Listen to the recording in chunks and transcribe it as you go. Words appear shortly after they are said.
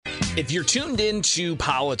If you're tuned into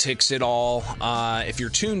politics at all, if you're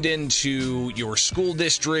tuned into your school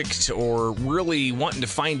district or really wanting to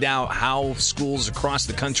find out how schools across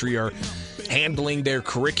the country are handling their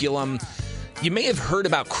curriculum, you may have heard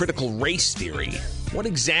about critical race theory. What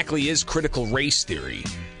exactly is critical race theory?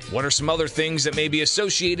 What are some other things that may be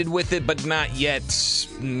associated with it but not yet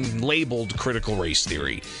labeled critical race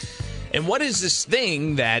theory? And what is this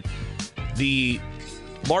thing that the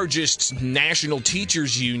largest national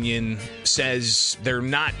teachers union says they're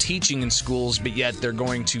not teaching in schools, but yet they're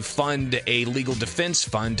going to fund a legal defense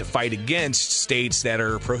fund to fight against states that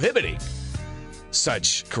are prohibiting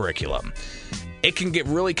such curriculum? It can get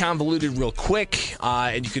really convoluted real quick,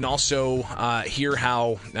 and you can also hear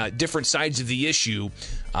how different sides of the issue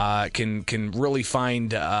can really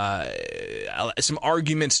find some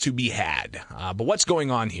arguments to be had. But what's going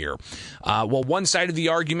on here? Well, one side of the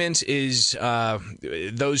argument is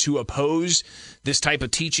those who oppose this type of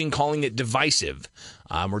teaching, calling it divisive.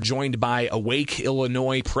 We're joined by Awake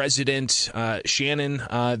Illinois President Shannon.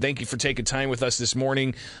 Thank you for taking time with us this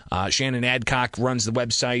morning. Shannon Adcock runs the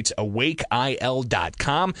website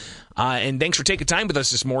awakeil.com. And thanks for taking time with us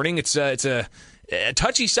this morning. It's a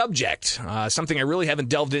touchy subject, something I really haven't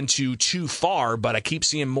delved into too far, but I keep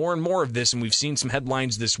seeing more and more of this, and we've seen some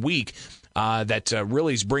headlines this week that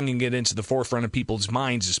really is bringing it into the forefront of people's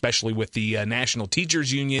minds, especially with the national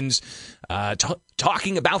teachers unions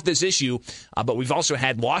talking about this issue. But we've also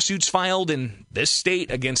had lawsuits filed in this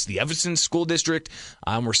state against the Evanston School District.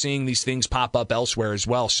 We're seeing these things pop up elsewhere as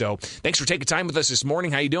well. So thanks for taking time with us this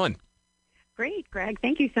morning. How you doing? Great, Greg.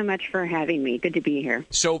 Thank you so much for having me. Good to be here.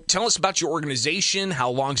 So tell us about your organization.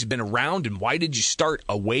 How long has it been around, and why did you start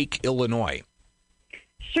Awake Illinois?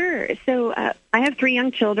 Sure. So I have 3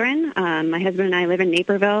 young children. My husband and I live in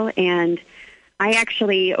Naperville, and I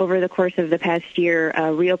actually, over the course of the past year,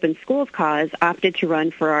 Reopen Schools Cause opted to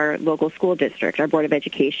run for our local school district, our Board of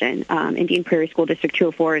Education. Indian Prairie School District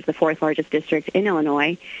 204 is the 4th largest district in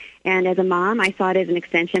Illinois. And as a mom, I saw it as an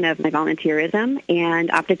extension of my volunteerism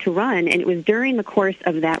and opted to run. And it was during the course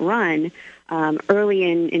of that run, early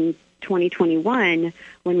in 2021,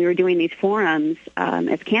 when we were doing these forums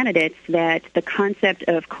as candidates, that the concept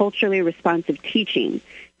of culturally responsive teaching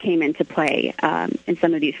came into play in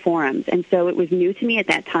some of these forums. And so it was new to me at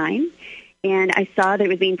that time. And I saw that it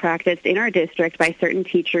was being practiced in our district by certain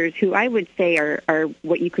teachers who I would say are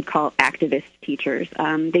what you could call activist teachers.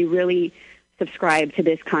 They really subscribe to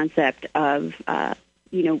this concept of,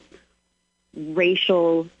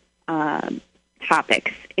 racial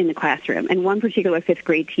topics in the classroom. And one particular 5th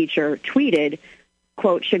grade teacher tweeted,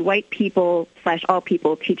 quote, "Should white people / all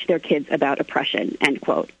people teach their kids about oppression," end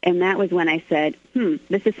quote. And that was when I said,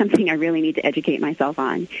 this is something I really need to educate myself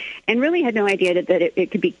on. And really had no idea that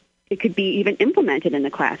it could be even implemented in the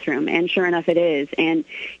classroom, and sure enough it is. And,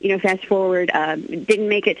 fast forward, didn't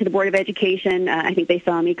make it to the Board of Education. I think they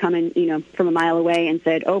saw me coming, from a mile away and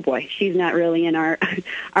said, oh boy, she's not really in our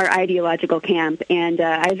ideological camp. And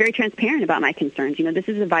I was very transparent about my concerns. This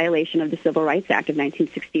is a violation of the Civil Rights Act of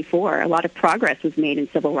 1964. A lot of progress was made in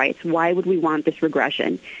civil rights. Why would we want this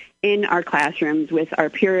regression in our classrooms with our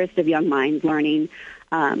purest of young minds learning?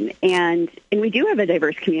 And we do have a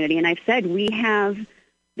diverse community. And I've said we have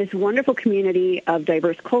this wonderful community of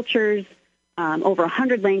diverse cultures, over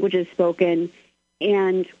 100 languages spoken,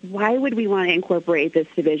 and why would we want to incorporate this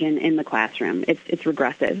division in the classroom? It's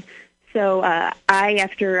regressive. So I,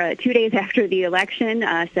 after 2 days after the election,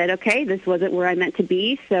 said, okay, this wasn't where I meant to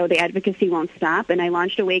be, so the advocacy won't stop, and I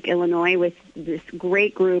launched Awake Illinois with this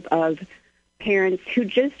great group of parents who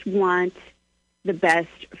just want the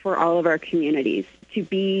best for all of our communities, to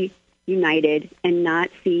be united and not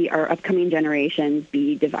see our upcoming generations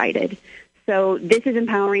be divided. So this is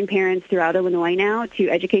empowering parents throughout Illinois now to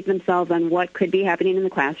educate themselves on what could be happening in the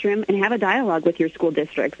classroom and have a dialogue with your school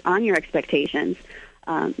districts on your expectations,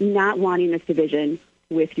 not wanting this division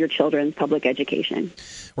with your children's public education.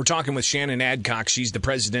 We're talking with Shannon Adcock. She's the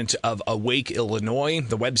president of Awake Illinois.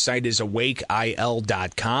 The website is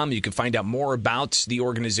awakeil.com. You can find out more about the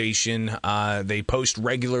organization. They post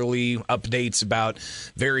regularly updates about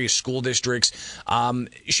various school districts.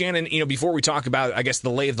 Shannon, before we talk about, I guess, the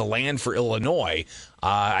lay of the land for Illinois,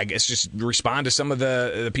 I guess just respond to some of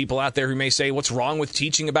the people out there who may say, what's wrong with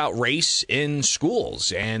teaching about race in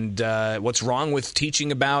schools? And what's wrong with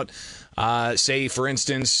teaching about say, for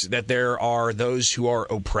instance, that there are those who are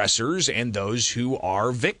oppressors and those who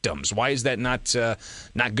are victims? Why is that not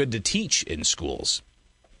good to teach in schools?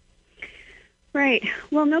 Right.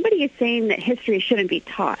 Well, nobody is saying that history shouldn't be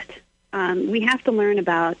taught. We have to learn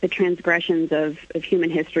about the transgressions of human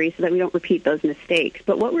history so that we don't repeat those mistakes.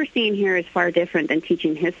 But what we're seeing here is far different than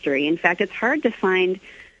teaching history. In fact, it's hard to find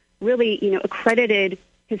really, accredited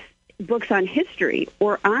books on history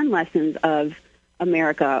or on lessons of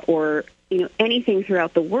America or, anything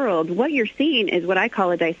throughout the world, what you're seeing is what I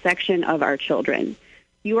call a dissection of our children.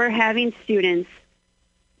 You are having students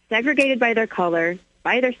segregated by their color,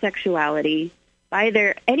 by their sexuality, by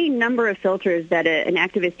their any number of filters that an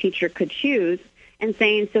activist teacher could choose, and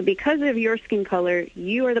saying, so because of your skin color,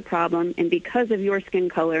 you are the problem, and because of your skin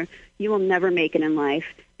color, you will never make it in life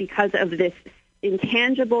because of this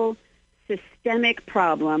intangible, systemic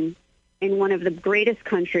problem in one of the greatest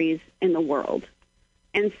countries in the world.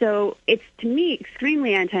 And so it's, to me,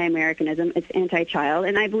 extremely anti-Americanism. It's anti-child,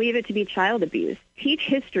 and I believe it to be child abuse. Teach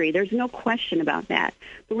history. There's no question about that.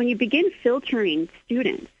 But when you begin filtering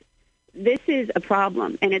students, this is a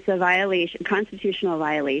problem, and it's a violation, constitutional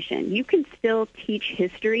violation. You can still teach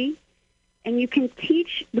history, and you can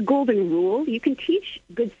teach the golden rule. You can teach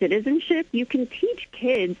good citizenship. You can teach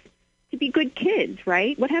kids to be good kids,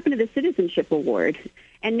 right? What happened to the Citizenship Award?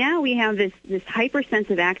 And now we have this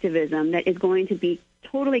hypersensitive activism that is going to be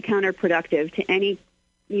totally counterproductive to any,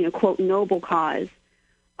 quote, noble cause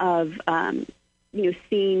of,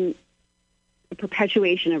 seeing a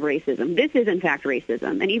perpetuation of racism. This is, in fact,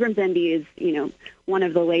 racism. And Ibram Zendi is, one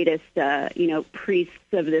of the latest, priests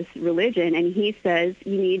of this religion, and he says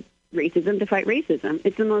you need racism to fight racism.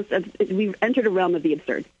 It's the most, we've entered a realm of the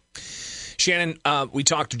absurd. Shannon, we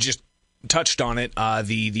touched on it,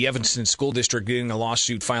 the Evanston School District getting a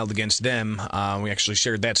lawsuit filed against them. We actually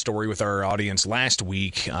shared that story with our audience last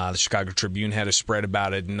week. The Chicago Tribune had a spread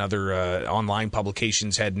about it, and other online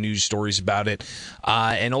publications had news stories about it.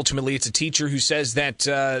 And ultimately, it's a teacher who says that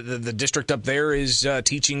the district up there is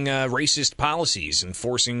teaching racist policies and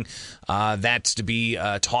forcing that to be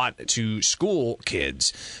taught to school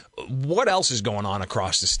kids. What else is going on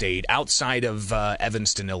across the state outside of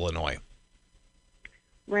Evanston, Illinois?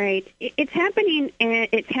 Right. It's happening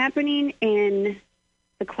in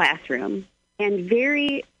the classroom, and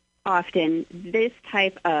very often this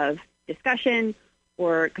type of discussion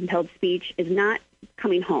or compelled speech is not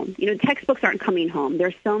coming home. Textbooks aren't coming home.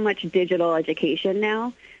 There's so much digital education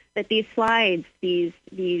now that these slides, these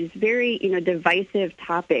very, divisive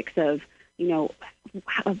topics of,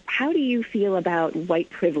 how do you feel about white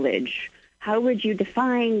privilege? How would you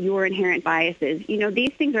define your inherent biases?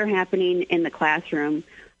 These things are happening in the classroom.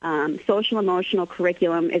 Social emotional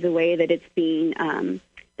curriculum is a way that it's being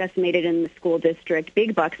decimated in the school district.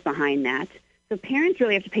 Big bucks behind that. So parents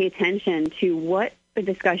really have to pay attention to what the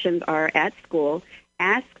discussions are at school.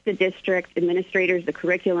 Ask the district administrators, the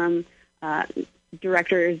curriculum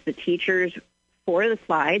directors, the teachers for the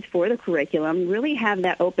slides, for the curriculum. Really have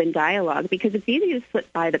that open dialogue, because it's easy to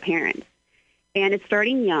slip by the parents. And it's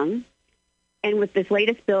starting young. And with this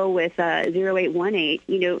latest bill with 0818,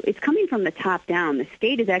 it's coming from the top down. The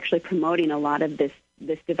state is actually promoting a lot of this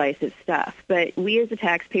divisive stuff. But we as the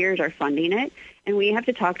taxpayers are funding it, and we have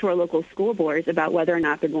to talk to our local school boards about whether or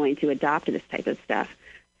not they're going to adopt this type of stuff.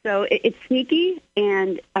 So it's sneaky,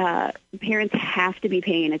 and parents have to be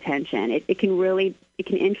paying attention. It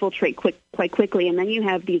can infiltrate quite quickly. And then you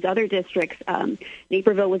have these other districts.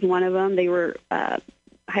 Naperville was one of them. They were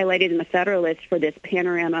highlighted in the Federalist for this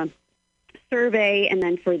panorama survey, and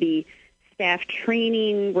then for the staff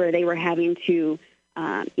training where they were having to,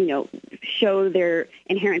 show their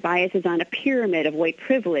inherent biases on a pyramid of white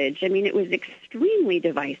privilege. I mean, it was extremely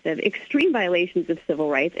divisive, extreme violations of civil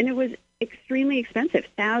rights, and it was extremely expensive,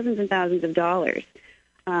 thousands and thousands of dollars.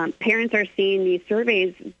 Parents are seeing these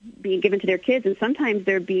surveys being given to their kids, and sometimes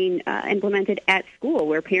they're being implemented at school,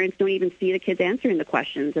 where parents don't even see the kids answering the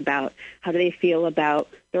questions about how do they feel about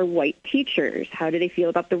their white teachers, how do they feel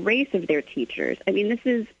about the race of their teachers. I mean,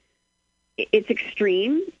 it's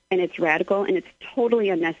extreme, and it's radical, and it's totally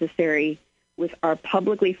unnecessary with our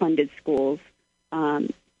publicly funded schools.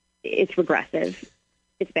 It's regressive.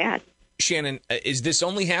 It's bad. Shannon, is this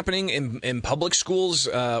only happening in public schools,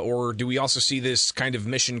 or do we also see this kind of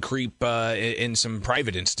mission creep in some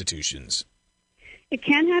private institutions? It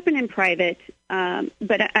can happen in private,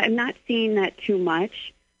 but I'm not seeing that too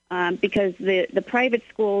much because the private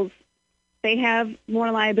schools, they have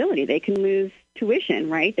more liability. They can lose tuition,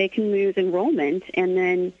 right? They can lose enrollment, and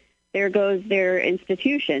then there goes their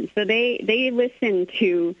institution. So they listen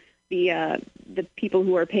to the people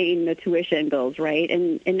who are paying the tuition bills, right?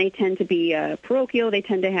 And they tend to be parochial. They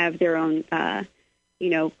tend to have their own,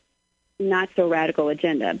 not so radical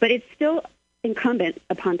agenda. But it's still incumbent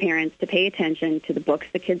upon parents to pay attention to the books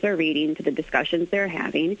the kids are reading, to the discussions they're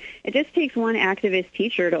having. It just takes one activist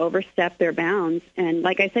teacher to overstep their bounds. And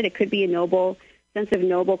like I said, it could be a sense of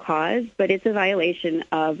noble cause, but it's a violation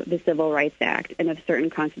of the Civil Rights Act and of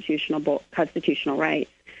certain constitutional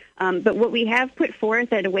rights. But what we have put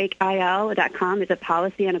forth at awakeil.com is a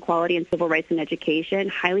policy on equality and civil rights in education.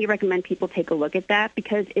 Highly recommend people take a look at that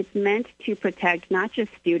because it's meant to protect not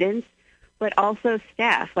just students, but also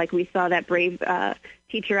staff. Like we saw that brave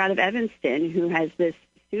teacher out of Evanston who has this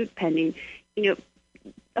suit pending.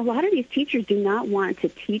 A lot of these teachers do not want to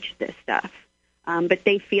teach this stuff, but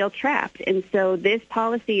they feel trapped. And so this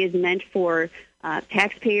policy is meant for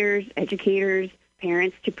taxpayers, educators,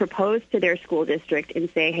 parents to propose to their school district and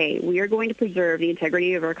say, hey, we are going to preserve the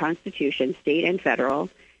integrity of our Constitution, state and federal,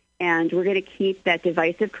 and we're going to keep that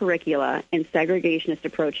divisive curricula and segregationist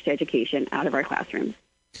approach to education out of our classrooms.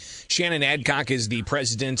 Shannon Adcock is the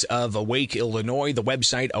president of Awake Illinois, the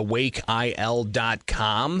website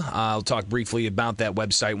awakeil.com. I'll talk briefly about that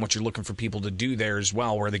website and what you're looking for people to do there as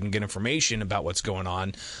well, where they can get information about what's going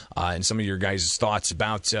on and some of your guys' thoughts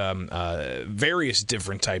about various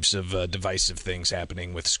different types of divisive things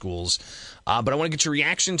happening with schools. But I want to get your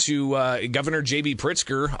reaction to Governor J.B.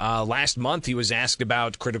 Pritzker. Last month, he was asked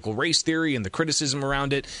about critical race theory and the criticism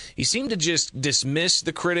around it. He seemed to just dismiss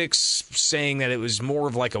the critics, saying that it was more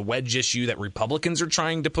of like a wedge issue that Republicans are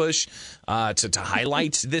trying to push to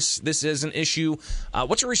highlight this as an issue.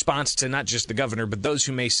 What's your response to not just the governor, but those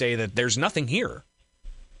who may say that there's nothing here?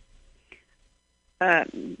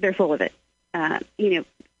 They're full of it.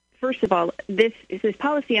 First of all, this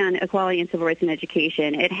policy on equality and civil rights in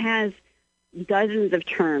education, it has dozens of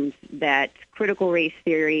terms that critical race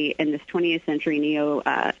theory and this 20th century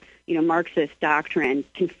Marxist doctrine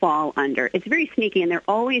can fall under. It's very sneaky, and they're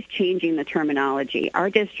always changing the terminology. Our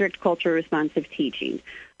district, culture responsive teaching.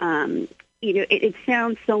 It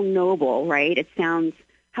sounds so noble, right? It sounds,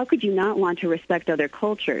 how could you not want to respect other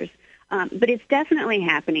cultures? But it's definitely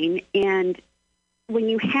happening, and when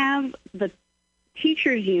you have the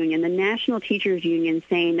teachers union, the National Teachers Union,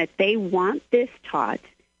 saying that they want this taught,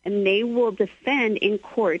 and they will defend in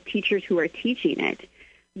court teachers who are teaching it.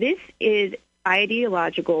 This is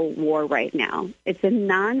ideological war right now. It's a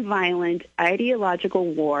nonviolent ideological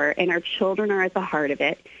war, and our children are at the heart of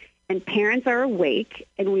it, and parents are awake,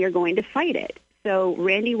 and we are going to fight it. So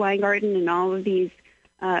Randy Weingarten and all of these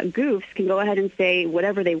goofs can go ahead and say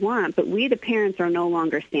whatever they want, but we, the parents, are no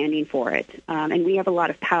longer standing for it, and we have a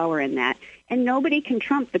lot of power in that. And nobody can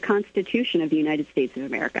trump the Constitution of the United States of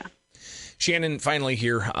America. Shannon, finally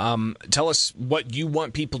here, tell us what you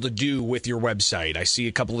want people to do with your website. I see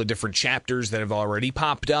a couple of different chapters that have already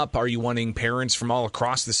popped up. Are you wanting parents from all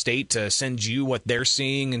across the state to send you what they're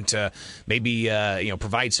seeing and to maybe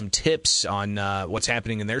provide some tips on what's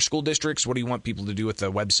happening in their school districts? What do you want people to do with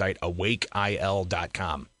the website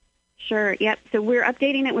awakeil.com? Sure, yep. So we're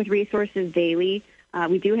updating it with resources daily.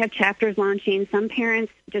 We do have chapters launching. Some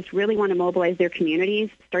parents just really want to mobilize their communities,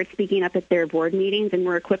 start speaking up at their board meetings, and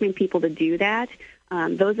we're equipping people to do that.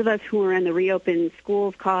 Those of us who are in the Reopen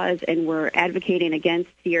Schools cause and were advocating against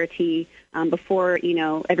CRT before,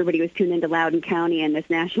 everybody was tuned into Loudoun County and this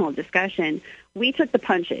national discussion, we took the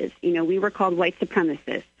punches. We were called white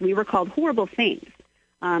supremacists. We were called horrible things,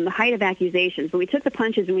 the height of accusations. But we took the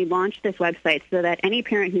punches and we launched this website so that any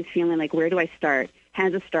parent who's feeling like, where do I start,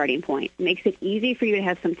 has a starting point. It makes it easy for you to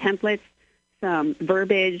have some templates, some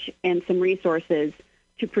verbiage, and some resources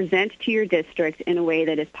to present to your district in a way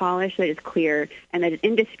that is polished, that is clear, and that is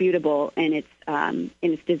indisputable in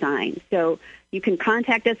its design. So you can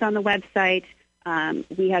contact us on the website.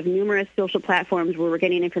 We have numerous social platforms where we're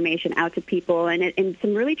getting information out to people, and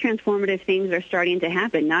some really transformative things are starting to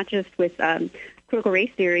happen, not just with critical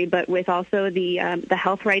race theory, but with also the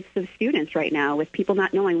health rights of students right now, with people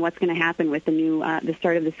not knowing what's going to happen with the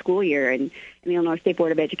start of the school year and the Illinois State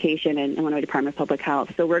Board of Education and Illinois Department of Public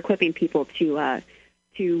Health. So we're equipping people to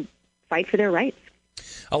fight for their rights.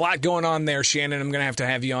 A lot going on there, Shannon. I'm going to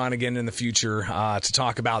have you on again in the future to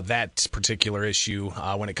talk about that particular issue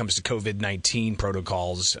when it comes to COVID-19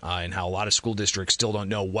 protocols and how a lot of school districts still don't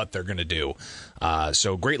know what they're going to do.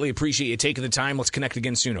 So greatly appreciate you taking the time. Let's connect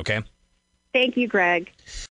again soon, okay? Thank you, Greg.